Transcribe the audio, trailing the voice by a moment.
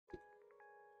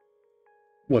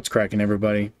What's cracking,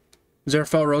 everybody?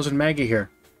 Zerfel, Rose, and Maggie here.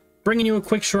 Bringing you a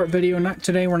quick short video. Not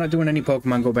today, we're not doing any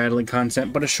Pokemon Go battling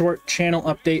content, but a short channel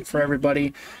update for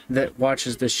everybody that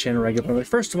watches this channel regularly.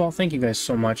 First of all, thank you guys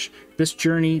so much. This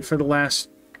journey for the last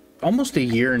almost a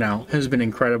year now has been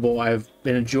incredible. I've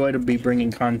been a joy to be bringing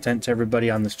content to everybody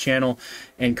on this channel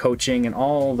and coaching and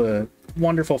all the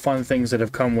wonderful fun things that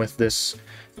have come with this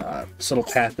little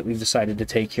path that we've decided to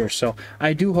take here. So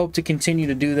I do hope to continue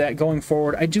to do that going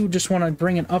forward. I do just want to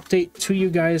bring an update to you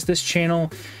guys. This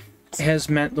channel has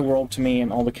meant the world to me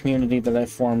and all the community that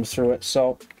I've formed through it.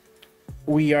 So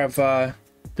we have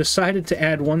decided to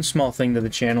add one small thing to the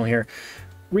channel here.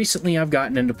 Recently, I've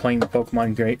gotten into playing the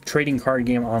Pokemon trading card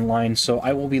game online, so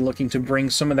I will be looking to bring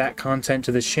some of that content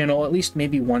to this channel at least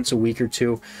maybe once a week or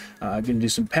two. I'm going to do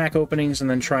some pack openings and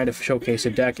then try to showcase a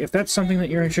deck. If that's something that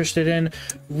you're interested in,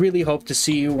 really hope to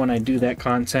see you when I do that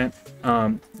content.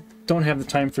 Don't have the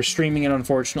time for streaming it,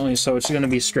 unfortunately, so it's going to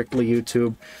be strictly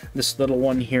YouTube. This little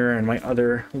one here and my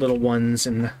other little ones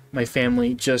and my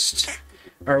family just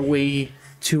are way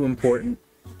too important,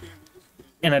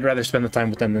 and I'd rather spend the time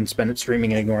with them than spend it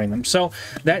streaming and ignoring them. So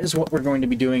that is what we're going to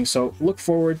be doing. So look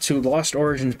forward to Lost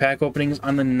Origins pack openings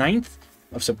on the 9th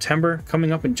of September,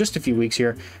 coming up in just a few weeks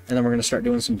here, and then we're going to start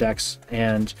doing some decks,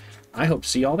 and I hope to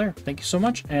see y'all there. Thank you so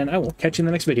much, and I will catch you in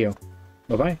the next video.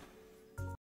 Bye-bye.